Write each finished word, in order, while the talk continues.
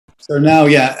So now,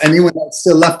 yeah, anyone that's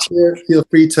still left here, feel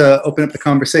free to open up the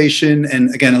conversation.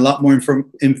 And again, a lot more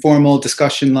informal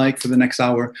discussion like for the next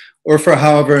hour or for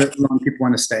however long people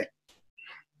want to stay.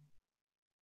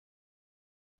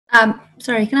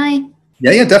 Sorry, can I?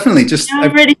 Yeah, definitely. Just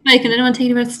I've already spoken. I don't want to take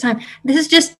any more of time. This is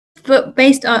just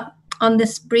based on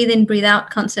this breathe in, breathe out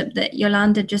concept that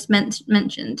Yolanda just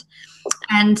mentioned,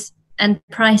 and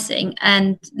pricing.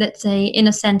 And let's say in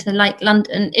a centre like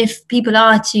London, if people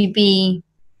are to be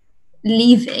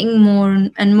leaving more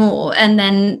and more, and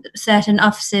then certain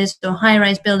offices or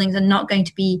high-rise buildings are not going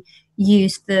to be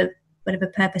used for whatever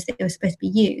purpose they were supposed to be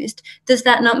used, does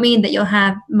that not mean that you'll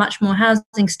have much more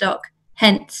housing stock,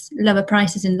 hence lower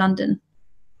prices in London?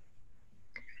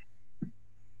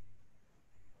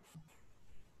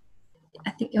 I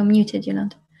think you're muted,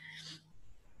 Yolanda.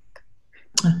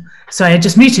 Sorry, I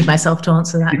just muted myself to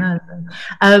answer that. No.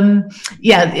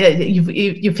 Yeah,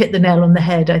 you've hit the nail on the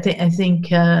head. I think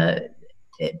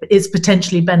it's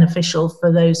potentially beneficial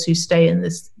for those who stay in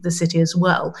the city as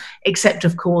well, except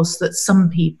of course that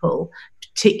some people,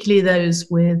 particularly those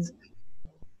with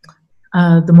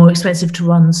the more expensive to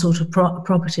run sort of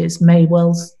properties, may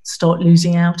well start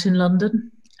losing out in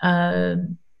London.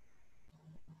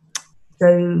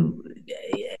 So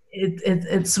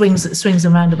it swings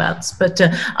and roundabouts, but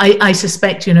I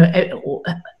suspect, you know,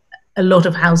 a lot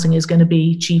of housing is going to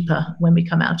be cheaper when we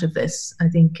come out of this. I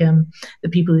think the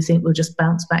people who think we'll just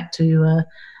bounce back to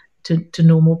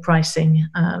normal pricing,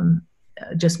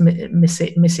 just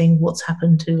missing what's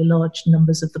happened to large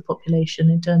numbers of the population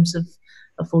in terms of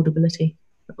affordability.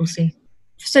 We'll see.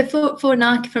 So from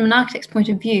an architect's point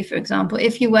of view, for example,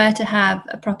 if you were to have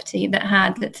a property that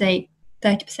had, let's say,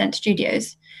 30%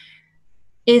 studios,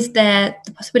 is there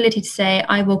the possibility to say,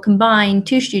 I will combine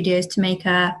 2 studios to make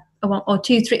a one or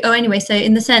 2, 3, or anyway, so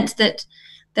in the sense that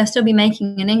they'll still be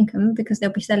making an income because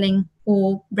they'll be selling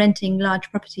or renting large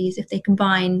properties if they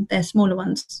combine their smaller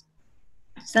ones?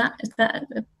 Is that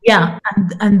yeah,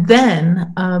 and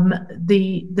then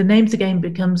the name of the game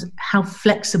becomes, how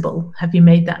flexible have you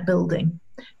made that building?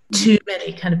 Too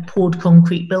many kind of poured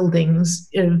concrete buildings,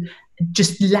 you know,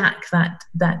 just lack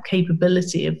that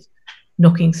capability of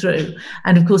knocking through.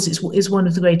 And of course, it's one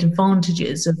of the great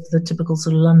advantages of the typical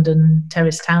sort of London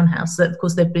terrace townhouse that, of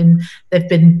course, they've been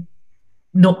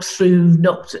knocked through,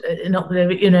 you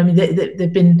know, I mean,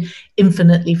 they've been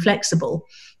infinitely flexible.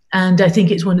 And I think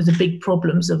it's one of the big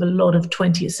problems of a lot of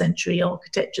 20th century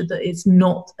architecture, that it's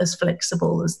not as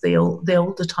flexible as the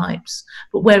older types.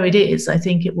 But where it is, I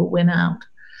think it will win out.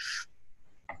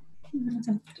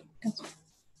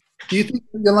 Do you think,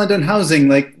 Yolanda, on housing,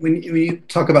 like when you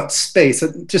talk about space,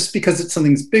 just because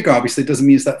something's bigger, obviously, doesn't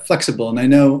mean it's that flexible. And I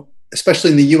know,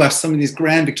 especially in the US, some of these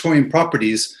grand Victorian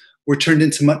properties were turned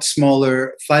into much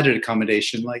smaller flatted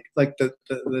accommodation, like the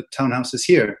townhouses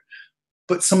here.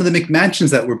 But some of the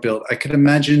McMansions that were built, I could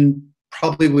imagine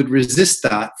probably would resist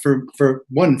that for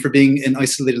being in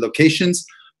isolated locations.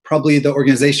 Probably the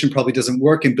organization probably doesn't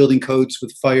work, and building codes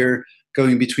with fire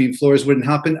going between floors wouldn't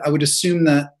happen. I would assume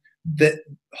that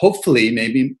hopefully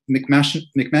maybe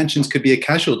McMansions could be a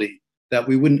casualty, that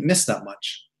we wouldn't miss that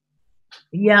much.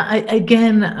 Yeah,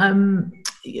 again,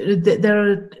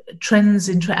 there are trends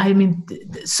in. I mean,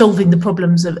 solving the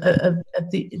problems of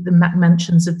the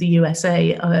mansions of the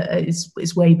USA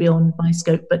is way beyond my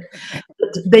scope. But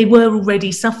they were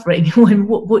already suffering. When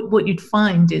what you'd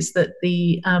find is that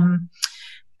the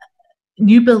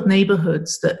new build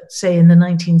neighbourhoods that, say, in the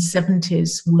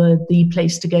 1970s were the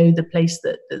place to go, the place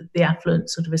that the affluent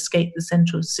sort of escaped the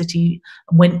central city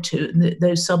and went to, and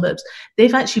those suburbs,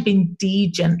 they've actually been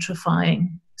de-gentrifying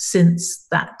since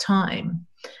that time.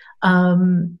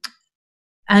 And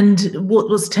what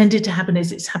was tended to happen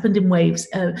is it's happened in waves.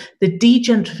 The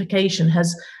de-gentrification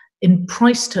has, in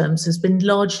price terms, has been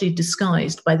largely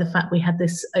disguised by the fact we had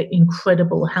this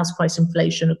incredible house price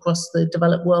inflation across the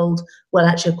developed world, well,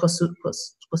 actually across the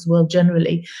world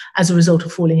generally, as a result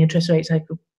of falling interest rates. I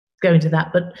could go into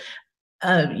that, but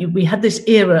we had this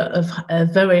era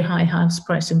of very high house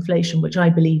price inflation, which I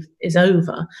believe is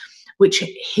over, which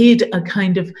hid a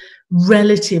kind of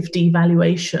relative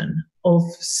devaluation of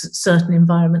certain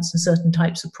environments and certain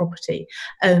types of property.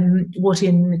 What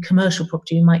in commercial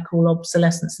property you might call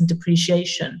obsolescence and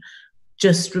depreciation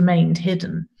just remained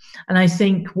hidden. And I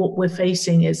think what we're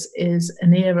facing is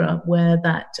an era where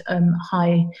that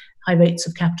high rates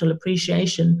of capital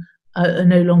appreciation are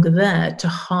no longer there to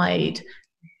hide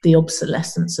the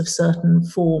obsolescence of certain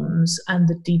forms and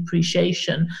the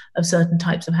depreciation of certain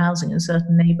types of housing in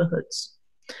certain neighbourhoods.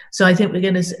 So I think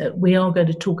we are going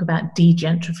to talk about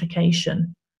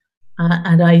de-gentrification,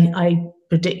 and I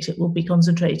predict it will be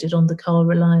concentrated on the car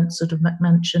reliant sort of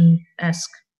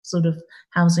McMansion-esque sort of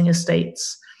housing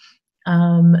estates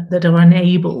that are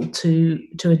unable to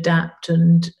adapt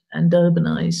and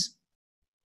urbanize.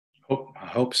 I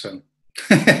hope so.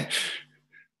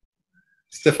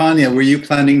 Stefania, were you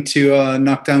planning to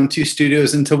knock down 2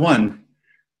 studios into one?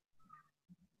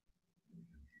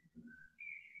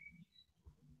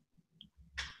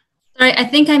 Sorry, I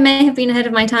think I may have been ahead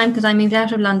of my time because I moved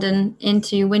out of London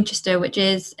into Winchester, which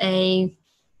is a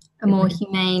more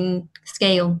humane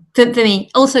scale for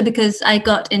me. Also because I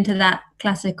got into that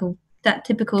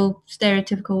typical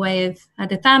stereotypical way of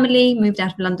had a family, moved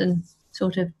out of London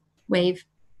sort of wave.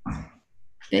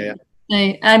 Yeah.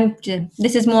 So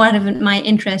this is more out of my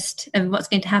interest of what's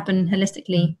going to happen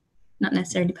holistically, not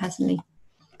necessarily personally.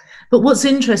 But what's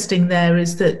interesting there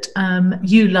is that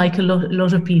you, like a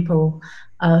lot of people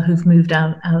who've moved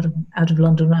out of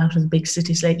London, out of the big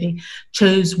cities lately,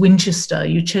 chose Winchester.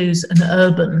 You chose an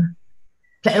urban,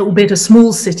 albeit a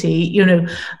small city. You know,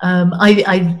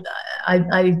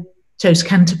 I chose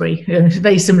Canterbury. You know,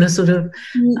 very similar sort of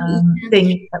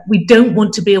thing. We don't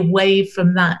want to be away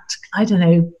from that. I don't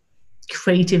know,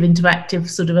 creative, interactive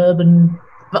sort of urban.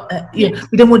 You know,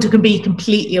 we don't want to be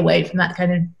completely away from that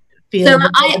kind of. So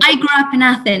I grew up in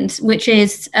Athens, which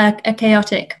is a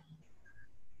chaotic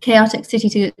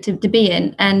city to be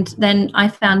in, and then I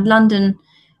found London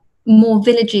more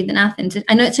villagey than Athens.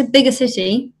 I know it's a bigger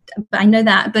city, but I know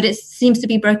that, but it seems to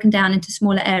be broken down into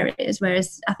smaller areas,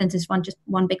 whereas Athens is just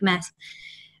one big mess.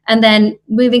 And then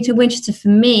moving to Winchester for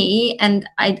me, and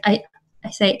I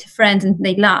say it to friends and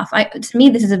they laugh. To me,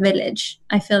 this is a village.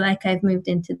 I feel like I've moved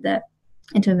into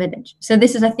a village. So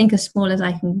this is, I think, as small as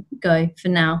I can go for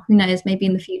now. Who knows, maybe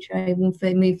in the future I will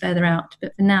move further out.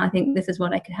 But for now, I think this is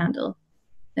what I could handle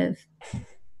of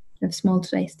small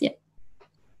space. Yeah.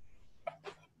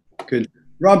 Good.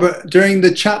 Robert, during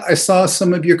the chat, I saw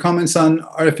some of your comments on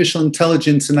artificial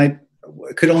intelligence, and I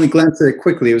could only glance at it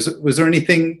quickly. Was there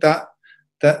anything that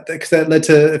led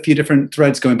to a few different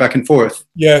threads going back and forth?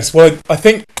 Yes, well, I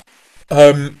think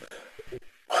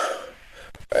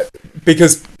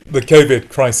because the COVID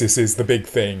crisis is the big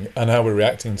thing and how we're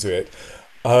reacting to it,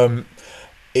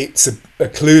 it's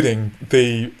occluding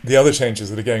the other changes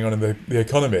that are going on in the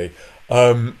economy.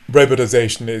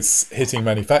 Robotization is hitting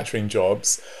manufacturing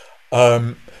jobs.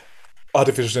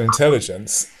 Artificial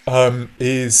intelligence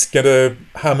is going to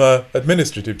hammer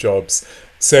administrative jobs.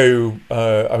 So,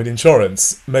 I mean,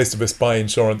 insurance, most of us buy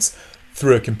insurance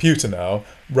through a computer now,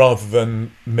 rather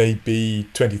than maybe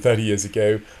 20, 30 years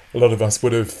ago. A lot of us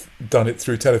would have done it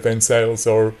through telephone sales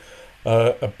or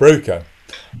a broker.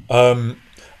 And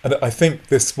I think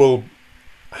this will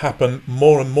happen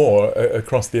more and more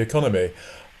across the economy.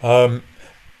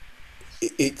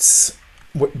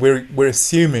 We're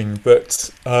assuming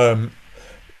that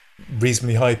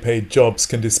reasonably high-paid jobs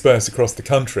can disperse across the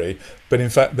country, but in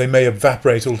fact they may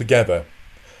evaporate altogether.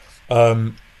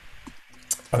 And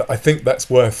I think that's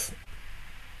worth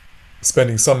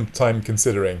spending some time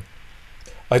considering.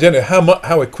 I don't know how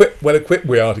well equipped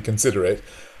we are to consider it,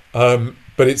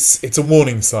 but it's a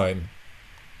warning sign.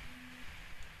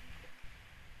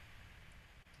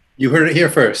 You heard it here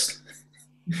first.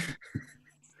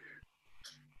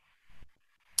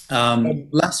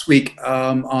 Last week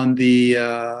on the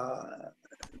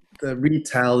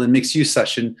retail and mixed use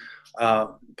session,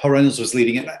 Paul Reynolds was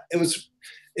leading it.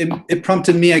 It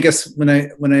prompted me, I guess, when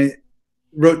I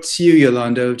wrote to you,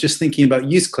 Yolanda, just thinking about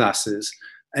use classes,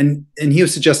 and he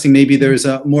was suggesting maybe there's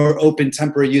a more open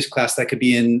temporary use class that could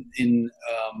be in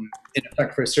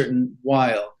effect for a certain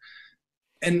while,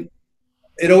 and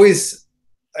I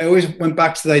always went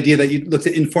back to the idea that you looked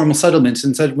at informal settlements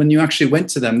and said when you actually went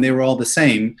to them, they were all the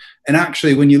same. And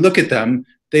actually, when you look at them,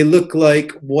 they look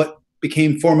like what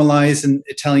became formalized in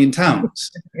Italian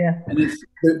towns. Yeah.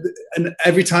 And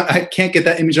every time, I can't get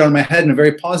that image out of my head in a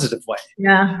very positive way.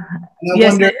 Yeah.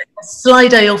 Yes, the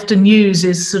slide I often use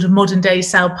is sort of modern day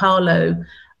Sao Paulo,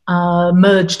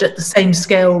 merged at the same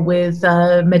scale with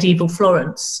medieval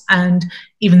Florence, and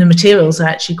even the materials are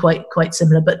actually quite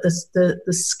similar, but the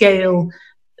scale,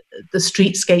 the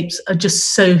streetscapes are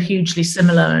just so hugely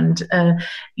similar, and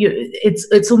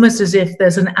it's almost as if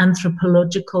there's an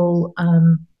anthropological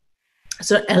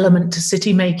sort of element to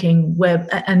city making,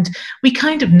 and we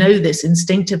kind of know this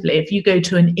instinctively. If you go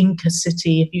to an Inca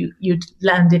city, if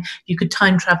you could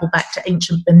time travel back to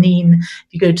ancient Benin. If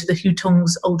you go to the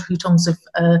old hutongs of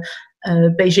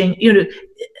Beijing, you know,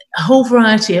 a whole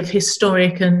variety of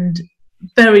historic and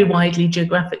very widely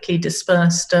geographically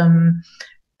dispersed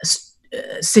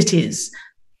cities.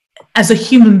 As a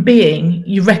human being,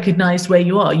 you recognize where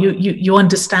you are. You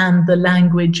understand the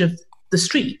language of the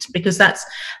street, because that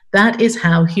is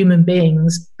how human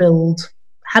beings build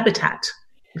habitat.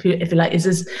 if you like, is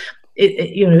as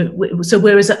you know. So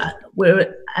whereas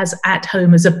at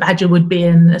home as a badger would be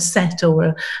in a set,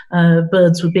 or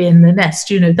birds would be in the nest,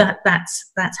 you know,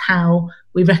 that's how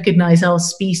we recognise our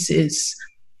species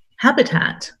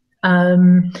habitat.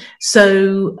 And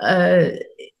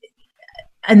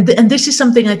this is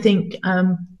something I think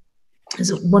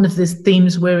is one of the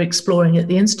themes we're exploring at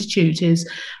the Institute, is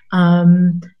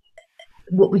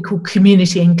what we call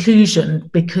community inclusion,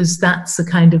 because that's the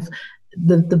kind of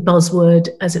the buzzword,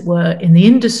 as it were, in the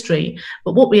industry.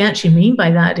 But what we actually mean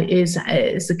by that is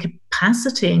the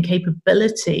capacity and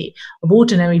capability of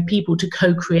ordinary people to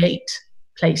co-create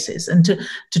places, and to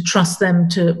trust them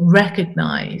to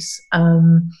recognise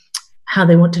how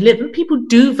they want to live. And people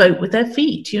do vote with their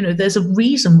feet. You know, there's a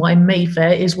reason why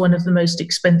Mayfair is one of the most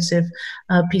expensive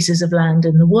pieces of land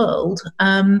in the world.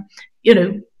 You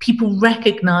know, people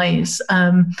recognise,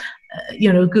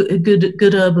 you know,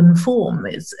 good urban form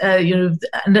is, you know,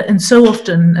 and so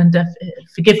often, and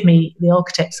forgive me, the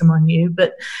architects among you,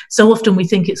 but so often we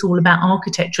think it's all about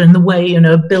architecture and the way, you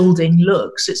know, a building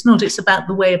looks. It's not. It's about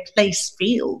the way a place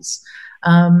feels.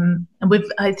 And we've,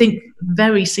 I think,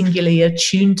 very singularly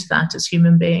attuned to that as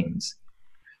human beings.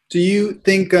 Do you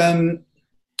think,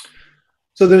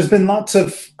 so there's been lots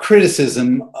of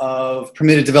criticism of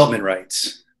permitted development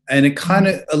rights, and it kind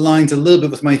of aligns a little bit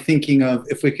with my thinking of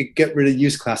if we could get rid of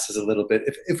use classes a little bit,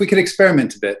 if we could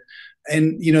experiment a bit.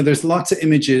 And, you know, there's lots of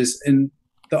images, and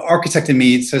the architect in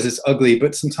me says it's ugly,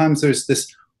 but sometimes there's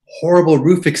this horrible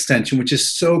roof extension, which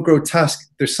is so grotesque.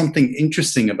 There's something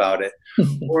interesting about it.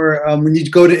 Or when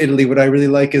you go to Italy, what I really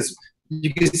like is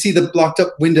you can see the blocked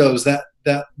up windows that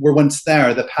were once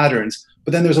there, the patterns,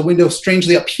 but then there's a window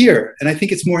strangely up here. And I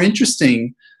think it's more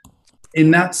interesting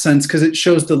in that sense because it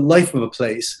shows the life of a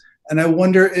place. And I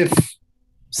wonder if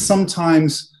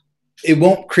sometimes it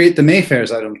won't create the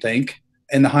Mayfairs, I don't think,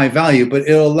 and the high value, but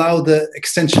it'll allow the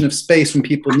extension of space when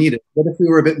people need it. What if we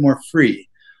were a bit more free?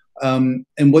 And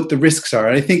what the risks are.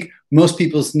 And I think most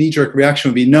people's knee-jerk reaction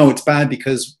would be, no, it's bad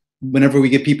because whenever we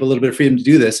give people a little bit of freedom to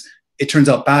do this, it turns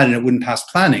out bad and it wouldn't pass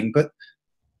planning. But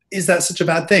is that such a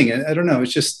bad thing? I don't know.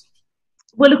 It's just...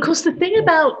 Well, of course, the thing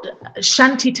about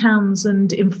shanty towns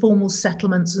and informal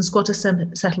settlements and squatter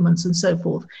settlements and so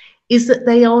forth is that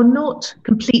they are not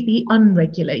completely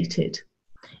unregulated.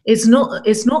 It's not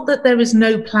that there is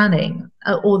no planning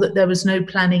or that there was no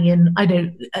planning in, I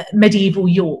know, medieval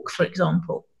York, for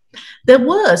example. There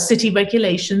were city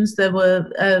regulations. There were,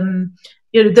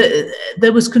 you know,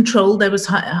 there was control. There was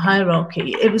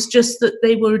hierarchy. It was just that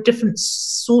they were a different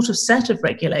sort of set of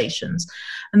regulations.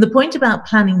 And the point about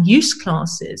planning use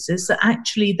classes is that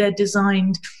actually they're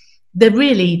designed. They're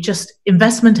really just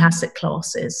investment asset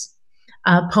classes.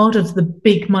 Part of the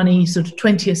big money sort of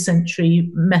 20th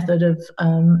century method of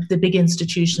the big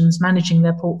institutions managing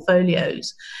their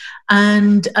portfolios.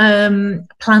 And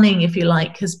planning, if you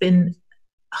like, has been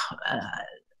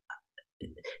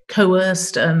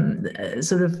coerced,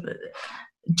 sort of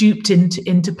duped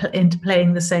into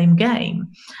playing the same game.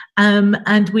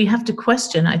 And we have to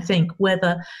question, I think,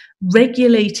 whether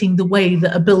regulating the way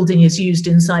that a building is used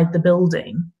inside the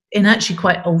building in actually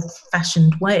quite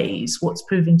old-fashioned ways, what's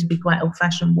proving to be quite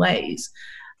old-fashioned ways,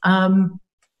 and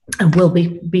will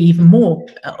be even more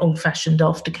old-fashioned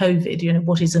after COVID. You know,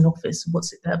 what is an office?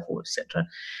 What's it there for, etc.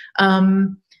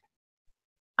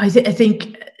 I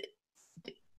think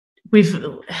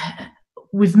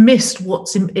we've missed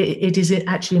it is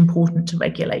actually important to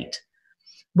regulate,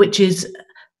 which is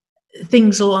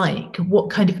things like what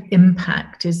kind of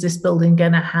impact is this building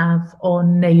going to have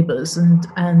on neighbours and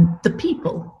the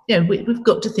people. You know, we've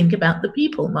got to think about the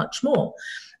people much more.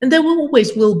 And there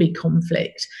always will be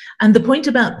conflict. And the point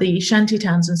about the shanty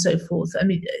towns and so forth, I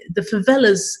mean, the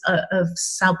favelas of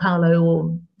Sao Paulo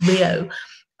or Rio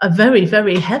are very,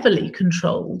 very heavily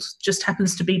controlled, just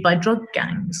happens to be by drug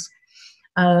gangs.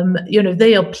 You know,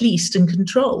 they are policed and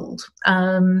controlled.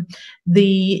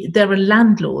 There are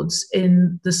landlords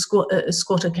in the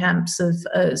squatter camps of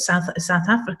South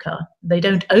Africa. They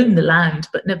don't own the land,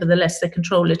 but nevertheless they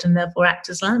control it and therefore act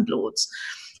as landlords.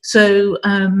 So,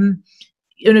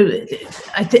 you know,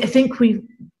 I think we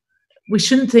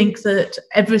shouldn't think that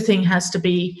everything has to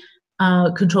be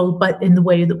controlled in the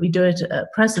way that we do it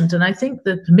at present. And I think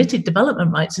the permitted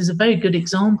development rights is a very good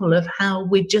example of how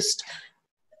we're just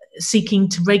seeking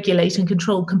to regulate and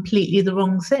control completely the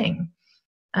wrong thing.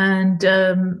 And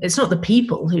it's not the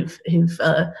people who've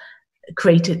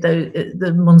created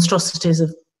the monstrosities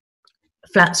of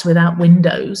flats without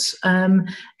windows.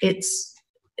 It's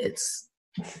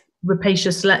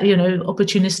rapacious, you know,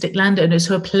 opportunistic landowners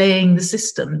who are playing the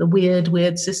system, the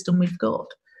weird system we've got.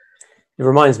 It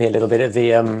reminds me a little bit of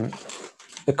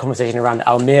the the conversation around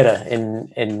Almere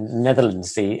in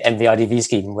Netherlands, the MVIDV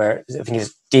scheme, where I think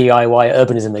it's DIY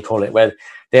urbanism they call it, where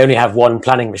they only have one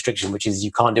planning restriction, which is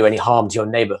you can't do any harm to your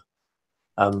neighbour,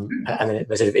 and then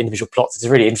there's sort of individual plots. It's a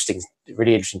really interesting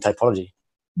typology.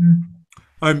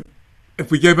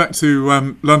 If we go back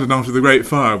to London after the Great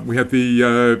Fire, we had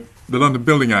the London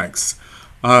Building Acts.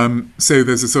 So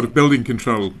there's a sort of building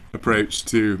control approach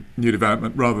to new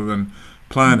development rather than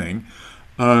planning.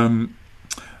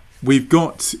 We've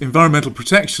got environmental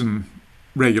protection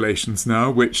regulations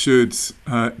now, which should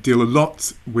deal a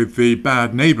lot with the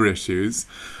bad neighbour issues.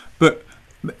 But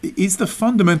is the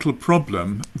fundamental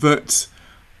problem that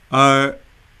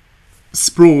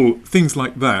sprawl, things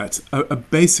like that, are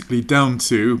basically down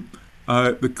to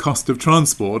the cost of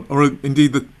transport, or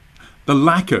indeed the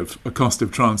lack of a cost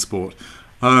of transport?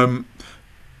 The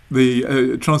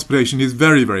transportation is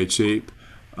very, very cheap.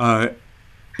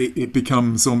 It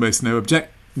becomes almost no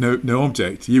object.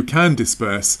 You can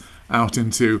disperse out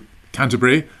into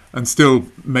Canterbury and still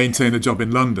maintain a job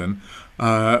in London.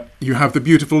 You have the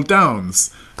beautiful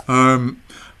Downs.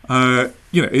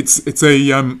 It's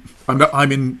a. I'm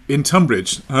in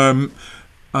Tunbridge.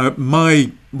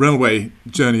 My railway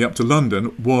journey up to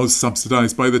London was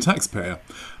subsidised by the taxpayer.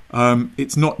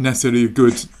 It's not necessarily a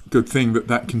good thing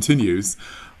that continues.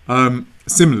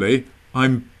 Similarly,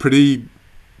 I'm pretty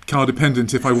car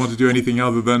dependent if I want to do anything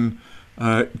other than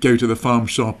go to the farm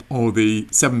shop or the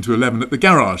 7 to 11 at the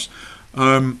garage.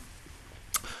 What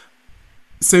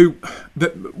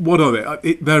are they?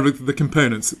 There are the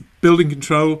components: building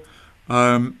control,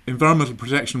 environmental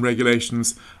protection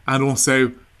regulations, and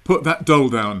also put that doll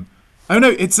down. Oh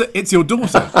no, it's your daughter.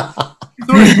 Sorry, I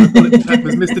thought it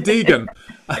was Mr. Deegan.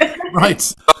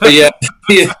 Right. Oh, yeah.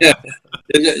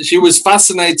 She was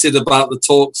fascinated about the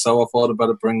talk, so I thought I'd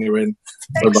better bring her in.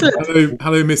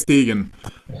 Hello, Miss Deegan.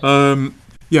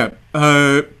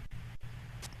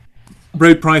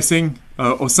 Road pricing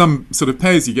or some sort of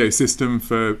pay-as-you-go system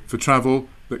for travel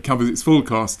that covers its full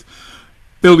cost,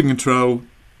 building control,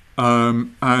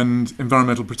 and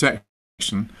environmental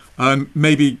protection, and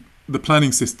maybe the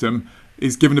planning system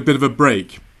is given a bit of a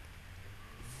break.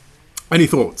 Any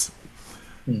thoughts?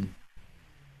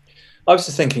 I was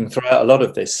just thinking throughout a lot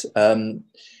of this,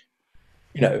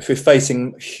 if we're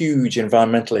facing huge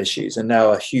environmental issues and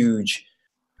now a huge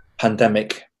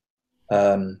pandemic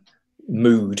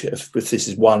mood, if this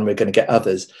is one, we're going to get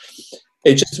others.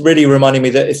 It just really reminded me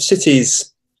that if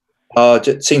cities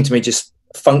seem to me just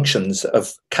functions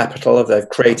of capital, they've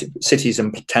created cities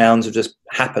and towns have just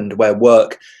happened where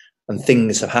work and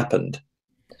things have happened.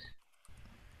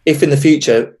 If in the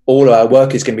future all of our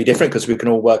work is going to be different because we can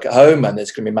all work at home and there's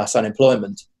going to be mass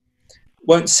unemployment,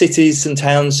 won't cities and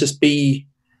towns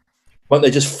won't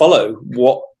they just follow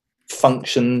what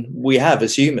function we have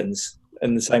as humans,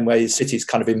 in the same way cities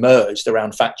kind of emerged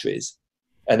around factories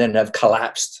and then have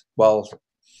collapsed while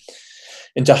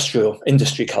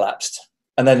industry collapsed,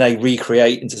 and then they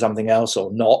recreate into something else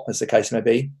or not, as the case may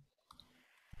be?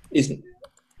 Is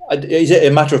it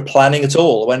a matter of planning at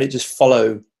all, or when it just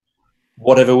follow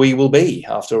whatever we will be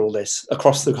after all this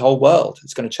across the whole world?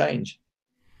 It's going to change.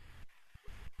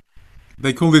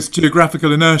 They call this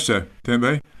geographical inertia, don't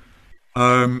they?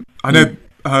 I know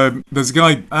there's a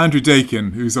guy, Andrew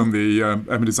Dakin, who's on the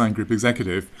Urban Design Group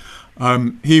executive.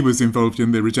 He was involved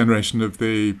in the regeneration of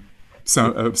the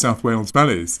South Wales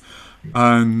valleys,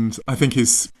 and I think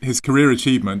his career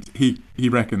achievement, he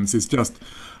reckons, is just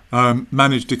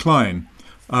managed decline.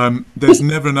 There's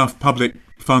never enough public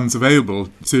funds available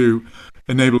to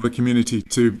enable the community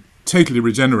to totally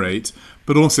regenerate,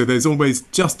 but also there's always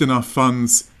just enough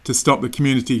funds to stop the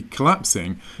community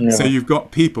collapsing. Yeah. So you've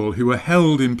got people who are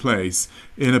held in place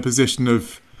in a position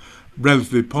of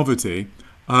relative poverty.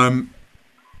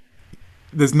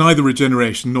 There's neither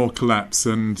regeneration nor collapse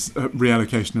and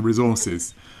reallocation of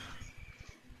resources.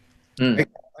 I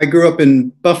grew up in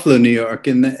Buffalo, New York,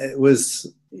 and it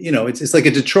was, it's like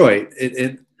a Detroit.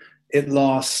 It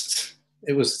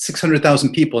was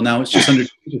 600,000 people. Now it's just under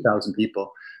 200,000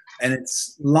 people, and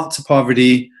it's lots of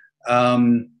poverty.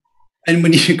 And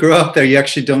when you grow up there, you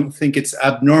actually don't think it's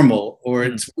abnormal or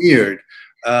it's weird.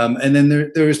 And then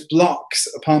there's blocks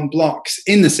upon blocks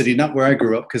in the city, not where I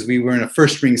grew up, because we were in a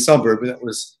first-ring suburb that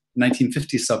was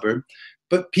 1950s suburb.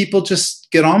 But people just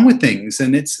get on with things,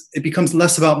 and it becomes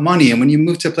less about money. And when you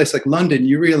move to a place like London,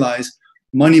 you realize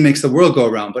money makes the world go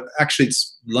around. But actually,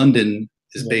 London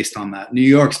is based on that. New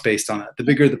York's based on it. The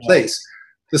bigger the place.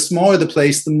 The smaller the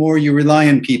place, the more you rely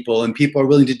on people, and people are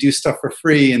willing to do stuff for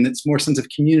free, and it's more sense of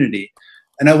community.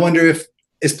 And I wonder if,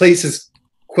 as places,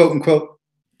 quote unquote,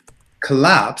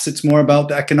 collapse, it's more about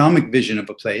the economic vision of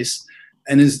a place.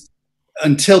 And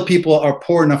until people are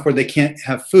poor enough where they can't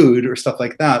have food or stuff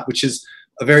like that, which is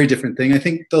a very different thing. I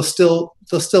think they'll still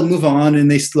move on, and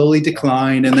they slowly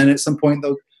decline, and then at some point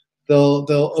they'll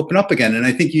open up again. And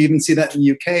I think you even see that in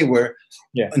the UK, where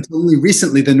until only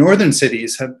recently the northern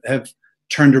cities have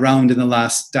turned around in the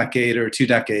last decade or 2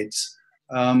 decades.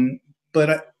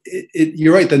 But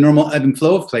you're right, the normal ebb and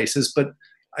flow of places. But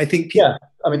I think people,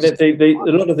 I mean,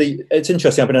 a lot of it's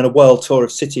interesting. I've been on a world tour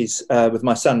of cities with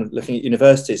my son, looking at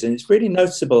universities, and it's really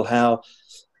noticeable how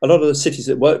a lot of the cities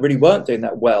that really weren't doing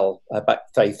that well back,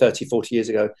 say, 30, 40 years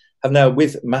ago, have now,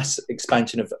 with mass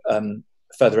expansion of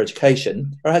further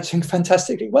education, are actually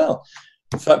fantastically well.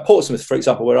 In fact, Portsmouth, for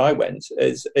example, where I went,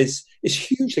 is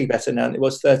hugely better now than it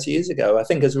was 30 years ago. I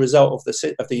think as a result of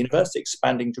the university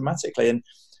expanding dramatically, and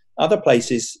other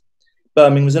places.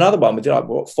 Birmingham was another one with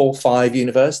 4 or 5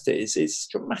 universities. It's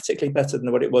dramatically better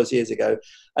than what it was years ago.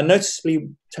 And noticeably,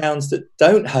 towns that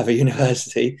don't have a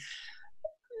university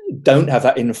don't have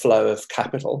that inflow of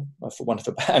capital, for want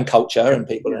of and culture and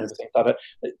people and everything like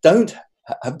that.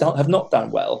 Have not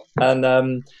done well.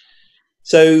 And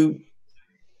so,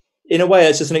 in a way,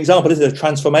 it's just an example. This is a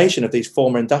transformation of these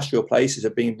former industrial places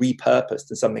of being repurposed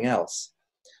to something else.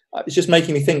 It's just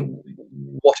making me think: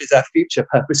 what is our future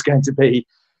purpose going to be?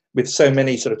 With so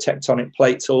many sort of tectonic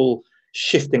plates all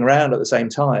shifting around at the same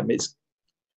time. It's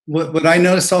what I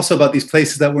noticed also about these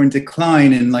places that were in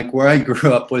decline, and like where I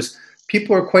grew up, was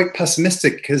people are quite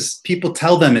pessimistic because people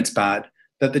tell them it's bad,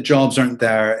 that the jobs aren't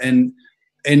there. And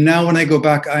now when I go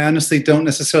back, I honestly don't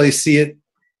necessarily see it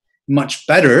much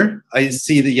better. I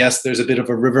see that, yes, there's a bit of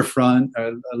a riverfront,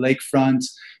 a lakefront.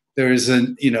 There's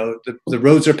the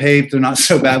roads are paved. They're not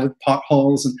so bad with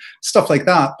potholes and stuff like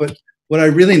that. But what I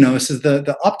really notice is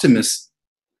the optimist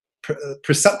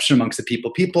perception amongst the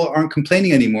people. People aren't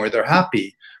complaining anymore. They're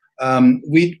happy.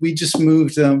 We just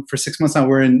moved for 6 months now.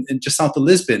 We're in just south of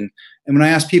Lisbon. And when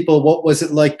I asked people what was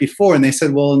it like before, and they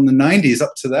said, well, in the 90s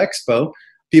up to the expo,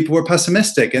 people were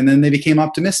pessimistic, and then they became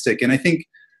optimistic. And I think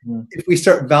if we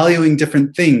start valuing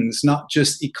different things, not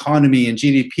just economy and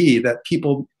GDP, that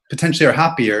people potentially are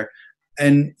happier.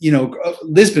 And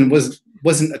Lisbon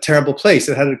wasn't a terrible place.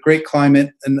 It had a great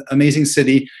climate, an amazing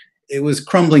city. It was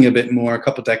crumbling a bit more a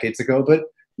couple of decades ago, but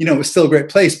it was still a great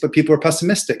place. But people were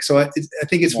pessimistic. So I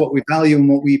think it's what we value and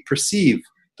what we perceive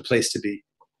the place to be.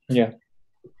 Yeah,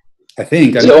 I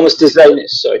think. It's almost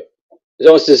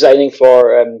designing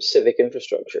for civic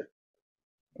infrastructure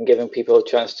and giving people a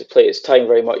chance to play. It's tying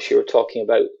very much you were talking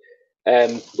about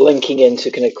linking into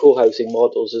kind of co-housing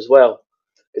models as well,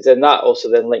 because then that also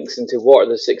then links into what are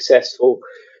the successful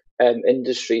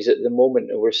industries at the moment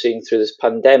that we're seeing through this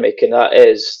pandemic, and that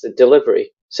is the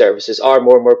delivery services. Are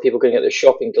more and more people going to get their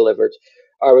shopping delivered?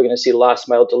 Are we going to see last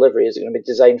mile delivery? Is it going to be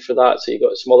designed for that? So you've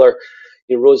got smaller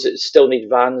roads that still need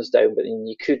vans down, but then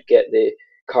you could get the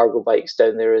cargo bikes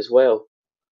down there as well.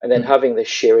 And then having the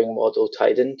sharing model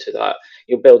tied into that,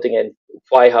 you're building in,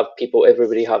 why have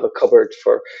everybody have a cupboard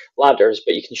for ladders,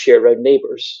 but you can share around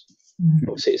neighbours.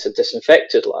 Obviously it's a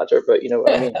disinfected ladder, but you know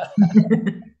what I mean.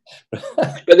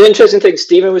 But the interesting thing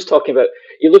Stephen was talking about,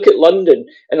 you look at London,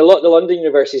 and a lot of the London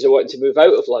universities are wanting to move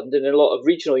out of London, and a lot of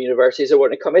regional universities are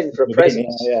wanting to come in for a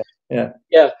presence.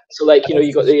 Yeah. So like,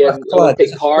 you got the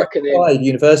Olympic Park, and then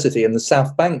University in the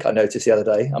South Bank, I noticed the other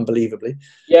day, unbelievably.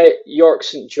 Yeah, York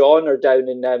St John are down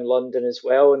in London as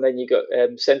well, and then you got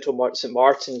St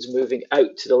Martin's moving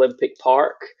out to the Olympic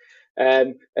Park.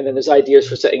 And then there's ideas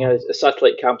for setting a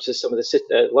satellite campus of some of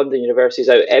the London universities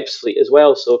out at Ebbsfleet as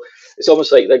well. So it's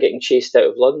almost like they're getting chased out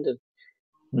of London.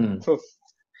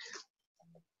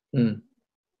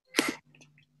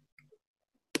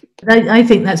 I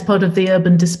think that's part of the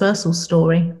urban dispersal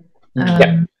story.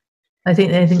 I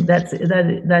think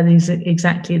that is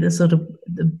exactly the sort of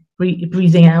the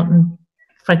breathing out and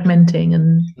fragmenting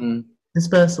and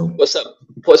dispersal. What's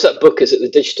that book? Is it The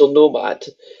Digital Nomad?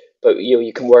 But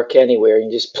you can work anywhere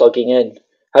and just plugging in.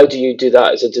 How do you do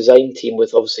that as a design team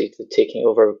with obviously taking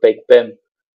over a big BIM?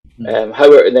 And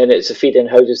then it's a feed in.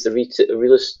 How does the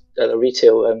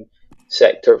retail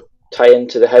sector tie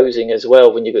into the housing as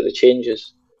well when you got the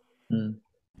changes?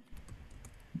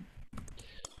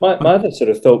 My other sort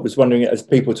of thought was wondering, as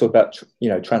people talk about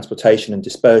transportation and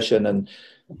dispersion and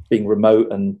being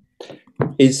remote, and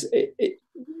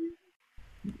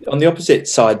on the opposite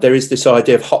side, there is this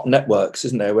idea of hot networks,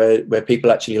 isn't there, where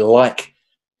people actually like,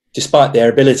 despite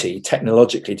their ability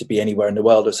technologically to be anywhere in the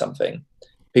world or something,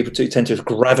 people do tend to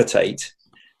gravitate.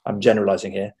 I'm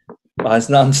generalizing here. My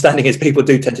understanding is people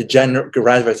do tend to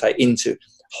gravitate into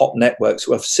hot networks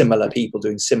of similar people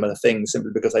doing similar things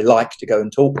simply because they like to go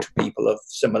and talk to people of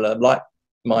similar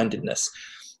like-mindedness.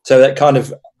 So that kind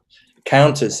of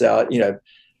counters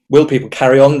will people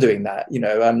carry on doing that? You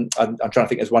know, I'm trying to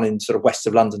think. There's one in sort of west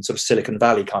of London, sort of Silicon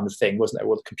Valley kind of thing, wasn't there?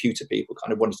 Where the computer people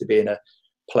kind of wanted to be in a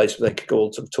place where they could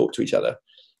all sort of talk to each other.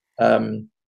 I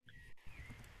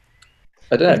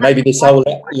don't know. Maybe this whole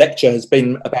lecture has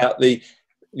been about the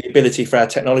ability for our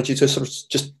technology to sort of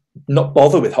just not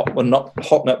bother with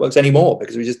hot networks anymore,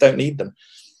 because we just don't need them.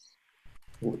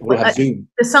 We'll have Zoom.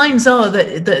 The signs are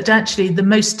that actually the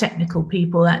most technical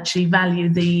people actually value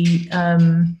the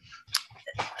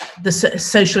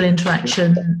social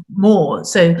interaction more.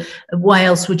 So why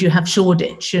else would you have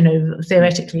Shoreditch? You know,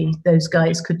 theoretically, those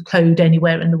guys could code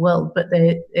anywhere in the world, but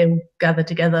they'll gather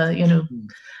together, you know,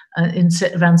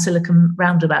 around Silicon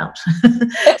Roundabout.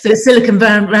 So it's Silicon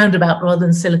Roundabout rather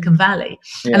than Silicon Valley.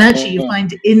 Yeah. And actually, you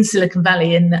find in Silicon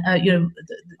Valley, you know,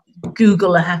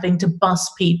 Google are having to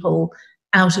bus people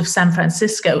out of San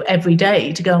Francisco every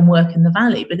day to go and work in the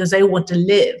Valley, because they all want to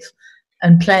live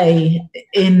and play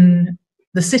in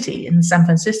the city in San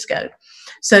Francisco.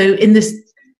 So in this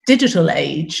digital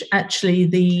age, actually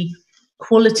the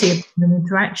quality of the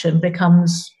interaction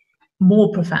becomes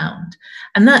more profound,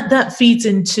 and that feeds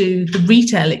into the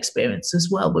retail experience as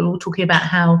well. We're all talking about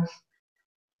how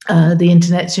the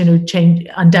internet, you know,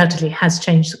 undoubtedly has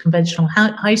changed the conventional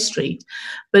high street,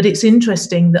 but it's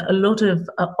interesting that a lot of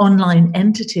online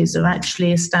entities are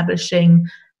actually establishing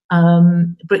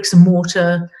bricks and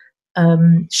mortar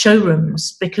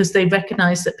showrooms, because they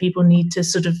recognize that people need to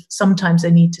sometimes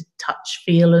they need to touch,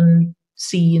 feel, and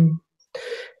see, and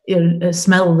you know,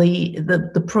 smell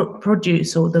the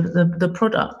produce or the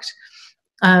product.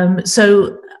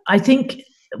 So I think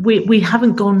we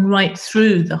haven't gone right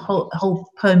through the whole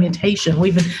permutation.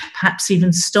 We perhaps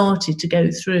even started to go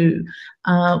through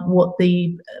what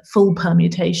the full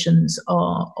permutations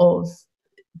are of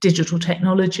digital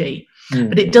technology.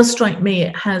 But it does strike me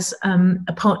it has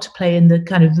a part to play in the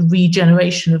kind of the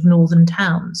regeneration of northern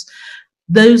towns.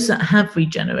 Those that have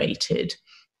regenerated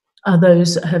are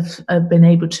those that have been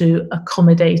able to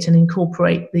accommodate and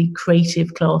incorporate the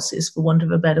creative classes, for want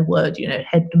of a better word. You know,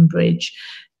 Hebden Bridge,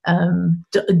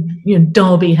 you know,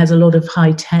 Derby has a lot of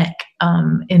high tech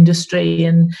industry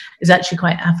and is actually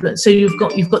quite affluent. So you've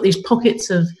got these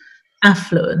pockets of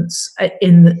affluence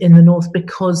in the north,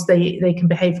 because they can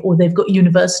behave, or they've got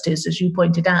universities, as you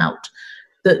pointed out,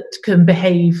 that can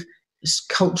behave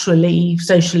culturally,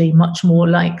 socially much more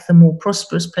like the more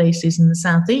prosperous places in the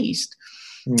southeast.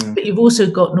 But you've also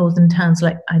got northern towns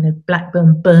like, I know,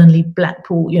 Blackburn, Burnley,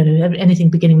 Blackpool, you know, anything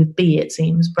beginning with B, it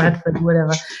seems, Bradford,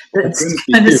 whatever, that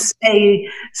kind of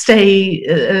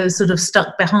stay sort of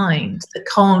stuck behind, that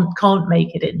can't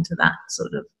make it into that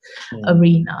sort of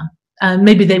arena.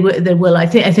 Maybe they will. I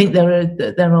think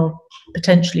there are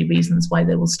potentially reasons why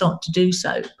they will start to do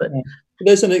so. But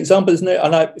there's an example, isn't there?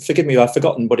 And forgive me, I've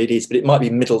forgotten what it is, but it might be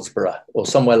Middlesbrough or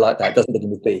somewhere like that. It doesn't begin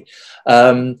with B,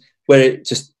 where it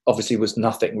just obviously was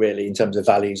nothing really in terms of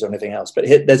values or anything else. But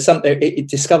there's something. It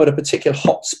discovered a particular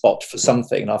hotspot for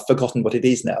something, and I've forgotten what it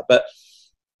is now. But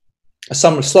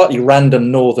some slightly random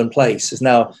northern place is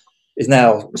now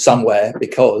somewhere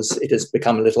because it has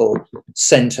become a little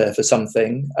centre for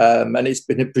something, and it's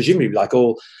been presumably, like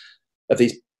all of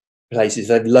these places,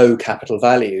 they have low capital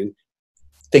value.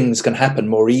 Things can happen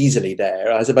more easily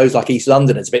there. I suppose like East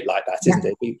London is a bit like that,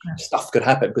 isn't it? Stuff could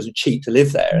happen because it's cheap to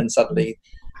live there, and suddenly,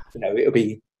 you know, it'll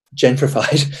be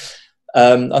gentrified.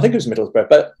 I think it was Middlesbrough,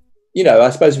 but you know, I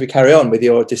suppose if we carry on with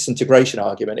your disintegration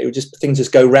argument, it would things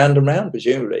just go round and round,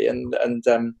 presumably, and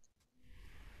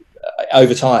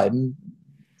over time,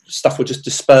 stuff will just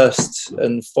disperse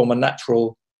and form a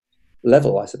natural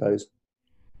level, I suppose.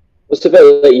 What's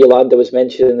about that Yolanda was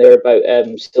mentioning there about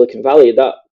Silicon Valley?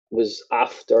 That was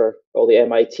after all the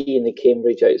MIT and the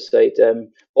Cambridge outside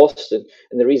Boston,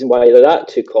 and the reason why that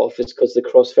took off is because the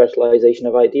cross-fertilization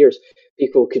of ideas.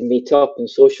 People could meet up and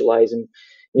socialize, and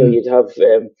you know, you'd have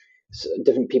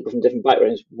different people from different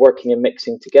backgrounds working and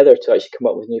mixing together to actually come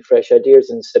up with new, fresh ideas,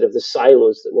 instead of the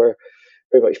silos that were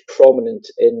very much prominent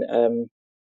in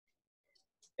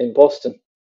Boston.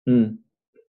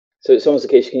 So it's almost the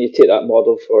case, can you take that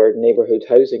model for neighborhood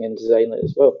housing and design it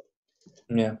as well?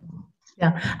 Yeah,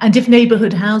 and if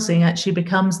neighborhood housing actually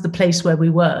becomes the place where we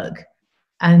work,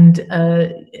 and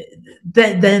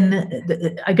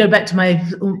then I go back to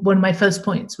one of my first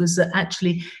points was that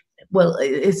actually, well,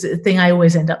 it's a thing I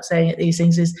always end up saying at these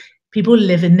things is people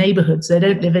live in neighborhoods, they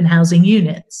don't live in housing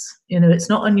units. You know, it's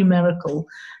not a numerical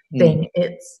thing.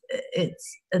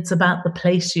 It's about the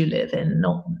place you live in,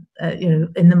 not you know,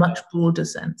 in the much broader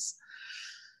sense.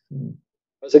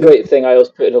 It's a great thing. I always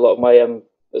put in a lot of my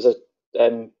there's a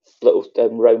little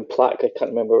round plaque, I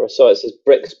can't remember where I saw it. It says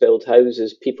bricks build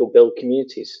houses, people build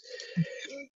communities.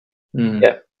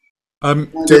 Yeah.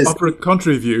 To offer a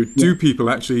contrary view, do people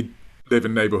actually live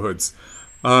in neighbourhoods?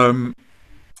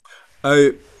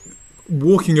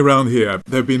 Walking around here,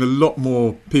 there have been a lot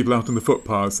more people out on the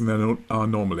footpaths than there are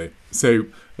normally. So,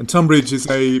 and Tunbridge is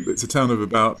it's a town of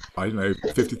about, I don't know,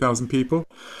 50,000 people.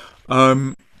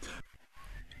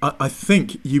 I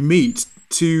think you meet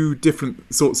two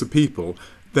different sorts of people.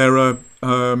 There are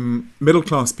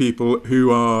middle-class people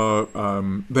who are,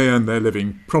 they earn their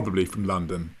living probably from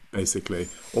London, basically,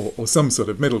 or some sort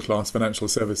of middle-class financial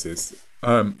services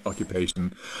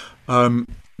occupation.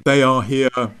 They are here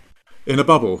in a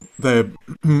bubble. Their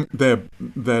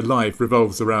life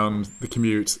revolves around the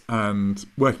commute and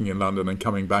working in London and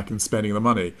coming back and spending the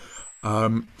money.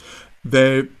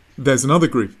 There's another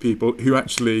group of people who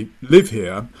actually live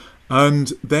here,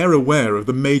 and they're aware of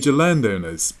the major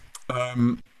landowners.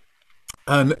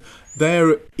 And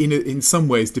they're in some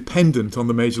ways dependent on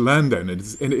the major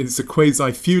landowners. It's a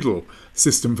quasi-feudal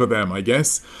system for them, I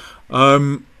guess.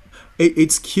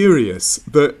 It's curious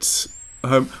that,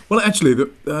 well, actually,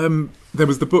 there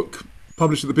was the book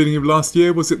published at the beginning of last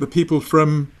year. Was it The People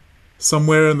from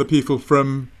Somewhere and the People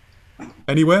from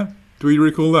Anywhere? Do we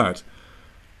recall that?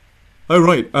 Oh,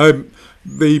 right.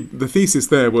 The thesis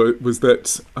there was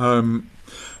that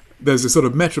there's a sort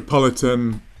of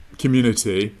metropolitan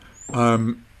community,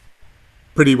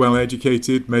 pretty well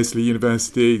educated, mostly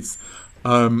universities.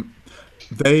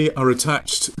 They are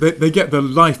attached, they get their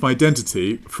life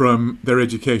identity from their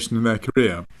education and their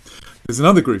career. There's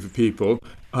another group of people,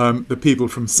 the people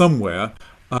from somewhere.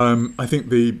 I think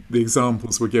the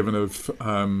examples were given of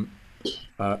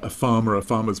a farmer, a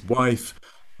farmer's wife,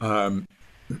 and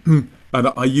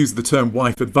I use the term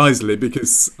wife advisedly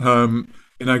because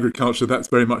in agriculture that's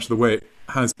very much the way it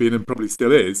has been and probably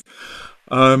still is.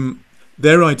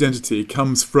 Their identity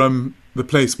comes from the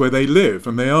place where they live,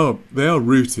 and they are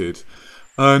rooted.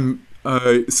 And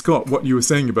Scott, what you were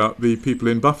saying about the people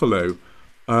in Buffalo,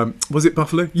 was it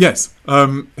Buffalo? Yes,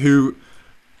 who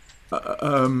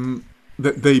that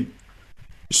they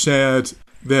shared.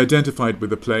 They identified with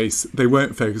the place. They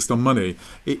weren't focused on money.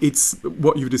 It's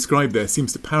what you've described there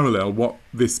seems to parallel what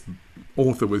this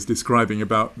author was describing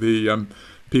about the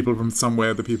people from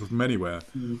somewhere, the people from anywhere.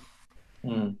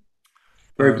 Very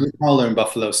blue collar in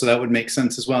Buffalo, so that would make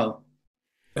sense as well.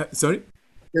 Sorry?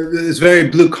 It's very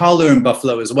blue collar in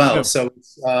Buffalo as well. Yeah. So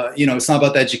it's, it's not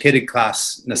about the educated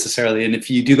class necessarily. And if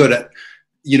you do go to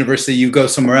university, you go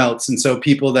somewhere else. And so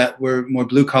people that were more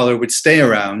blue collar would stay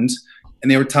around, and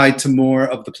they were tied to more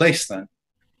of the place then.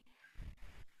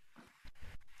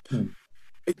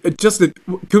 Just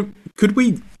could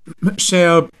we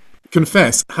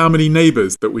confess how many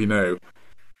neighbours that we know?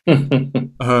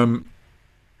 How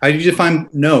do you define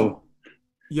no?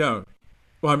 Yeah,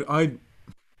 well, I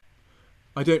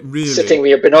don't really. Sitting with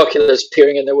your binoculars,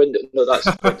 peering in the window. No, that's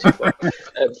too far.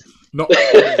 Not.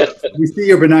 We see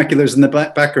your binoculars in the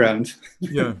background.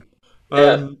 Yeah.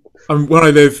 Where I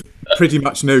live, pretty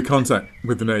much no contact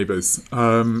with the neighbours.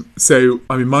 So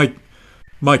I mean,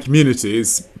 my community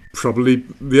is probably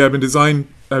the urban design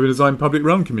public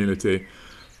realm community,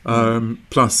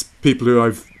 plus people who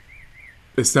I've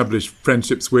established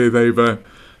friendships with over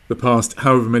the past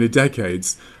however many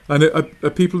decades. And are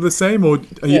people the same, or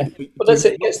are yeah? Well, that's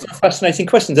it. It's a fascinating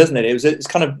question, doesn't it? It's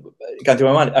kind of going through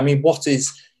my mind. I mean, what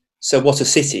are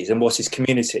cities and what is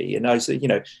community? And I said,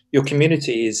 your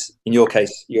community is, in your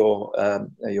case, your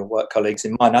work colleagues.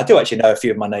 In mine, I do actually know a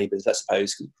few of my neighbours, I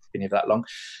suppose, because I've been here that long.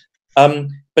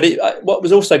 But what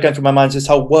was also going through my mind is this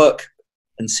whole work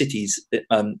and cities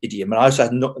idiom. And I also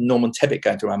had Norman Tebbit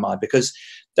going through my mind, because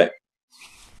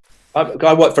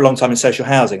I worked for a long time in social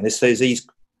housing. These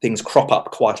things crop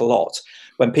up quite a lot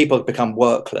when people become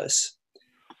workless,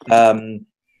 and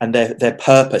their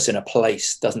purpose in a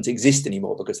place doesn't exist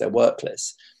anymore because they're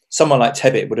workless. Someone like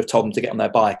Tebbit would have told them to get on their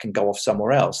bike and go off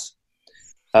somewhere else.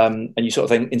 And you sort of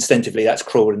think instinctively that's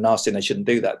cruel and nasty and they shouldn't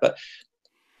do that. But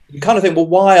you kind of think, well,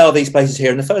 why are these places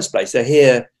here in the first place? They're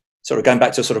here, sort of going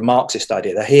back to a sort of Marxist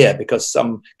idea. They're here because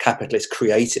some capitalist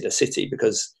created a city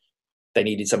because they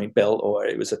needed something built, or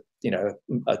it was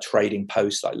a trading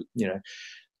post,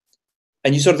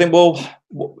 and you sort of think, well,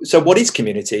 so what is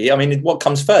community? I mean, what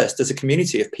comes first? Does a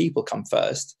community of people come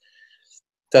first?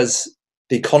 Does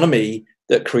the economy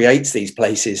that creates these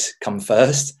places come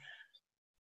first?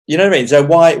 You know what I mean? So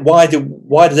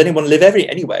why does anyone live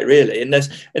anywhere really? And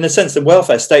in a sense, the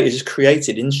welfare state has just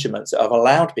created instruments that have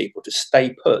allowed people to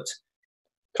stay put,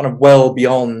 kind of well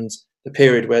beyond the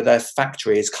period where their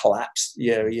factories collapsed,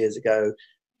 years ago.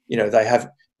 They have,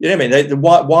 what I mean?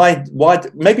 Why?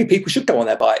 Maybe people should go on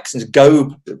their bikes and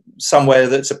go somewhere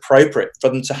that's appropriate for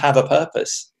them to have a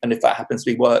purpose. And if that happens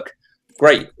to be work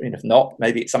great. And if not,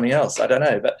 maybe it's something else. I don't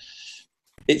know. But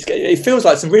it feels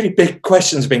like some really big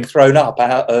questions being thrown up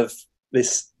out of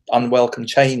this unwelcome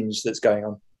change that's going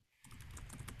on.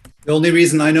 The only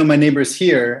reason I know my neighbors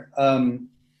here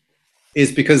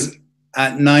is because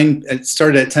it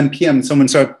started at 10 p.m. Someone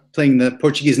started playing the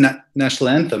Portuguese national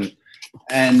anthem,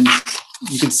 and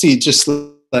you could see just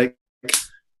like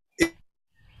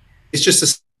it's just a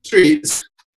street, it's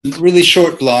a really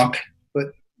short block, but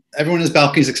everyone has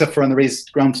balconies except for on the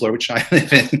raised ground floor, which I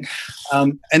live in.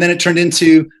 And then it turned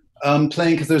into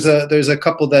playing, because there's a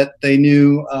couple that they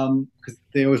knew, because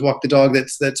they always walk the dog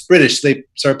that's British. So they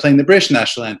started playing the British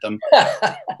national anthem.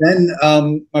 Then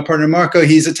my partner Marco,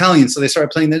 he's Italian, so they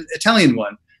started playing the Italian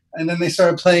one. And then they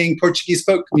started playing Portuguese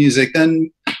folk music. Then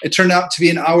it turned out to be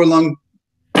an hour-long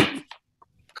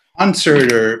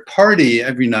concert or party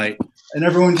every night. And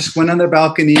everyone just went on their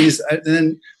balconies. And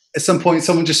then at some point,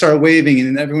 someone just started waving,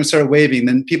 and everyone started waving.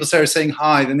 Then people started saying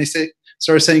hi. Then they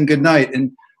started saying good night.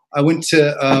 And I went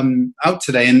to out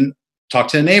today and talked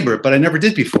to a neighbor, but I never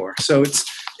did before. So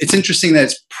it's interesting that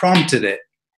it's prompted it.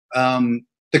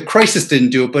 The crisis didn't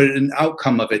do it, but an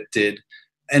outcome of it did.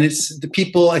 And it's the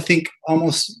people, I think,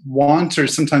 almost want or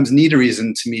sometimes need a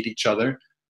reason to meet each other.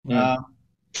 I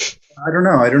don't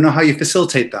know. I don't know how you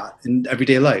facilitate that in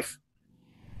everyday life.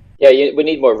 Yeah, we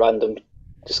need more random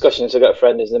discussions. I've got a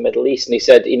friend who's in the Middle East, and he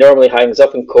said he normally hangs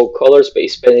up in cold collars, but he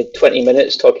spent 20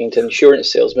 minutes talking to an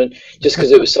insurance salesman just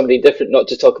because it was somebody different, not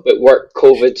to talk about work,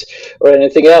 COVID, or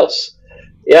anything else.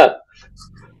 Yeah.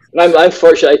 And I'm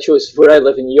fortunate. I chose where I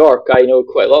live in New York. I know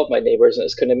quite a lot of my neighbours, and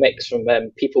it's kind of mixed from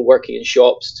people working in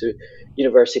shops to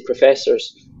university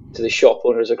professors to the shop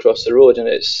owners across the road, and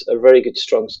it's a very good,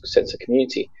 strong sense of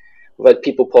community. We've had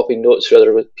people popping notes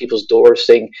rather with people's doors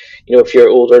saying, if you're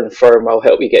older and firm, I'll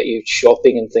help you get you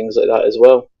shopping and things like that as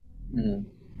well. Mm.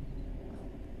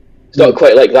 It's not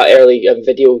quite like that early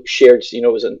video shared,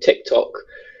 was on TikTok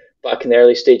back in the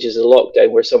early stages of the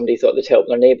lockdown, where somebody thought they'd help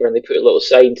their neighbour and they put a little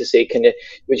sign to say,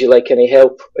 would you like any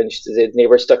help? And the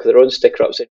neighbour stuck their own sticker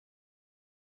up saying,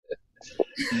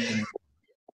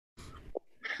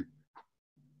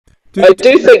 I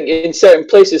do think in certain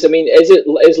places,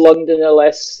 is London a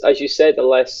less, as you said, a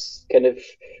less kind of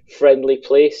friendly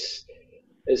place?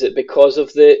 Is it because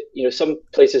of some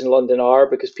places in London are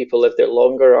because people live there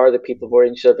longer? Are the people more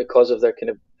interested because of their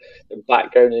kind of their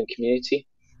background and community?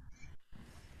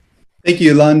 Thank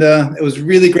you, Yolanda. It was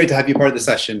really great to have you part of the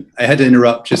session. I had to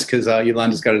interrupt just because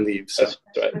Yolanda's got to leave. So. That's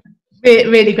right.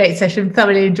 Really great session.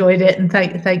 Thoroughly enjoyed it, and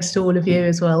thanks to all of you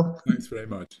as well. Thanks very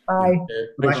much. Bye.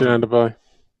 Thanks, Yolanda. Bye.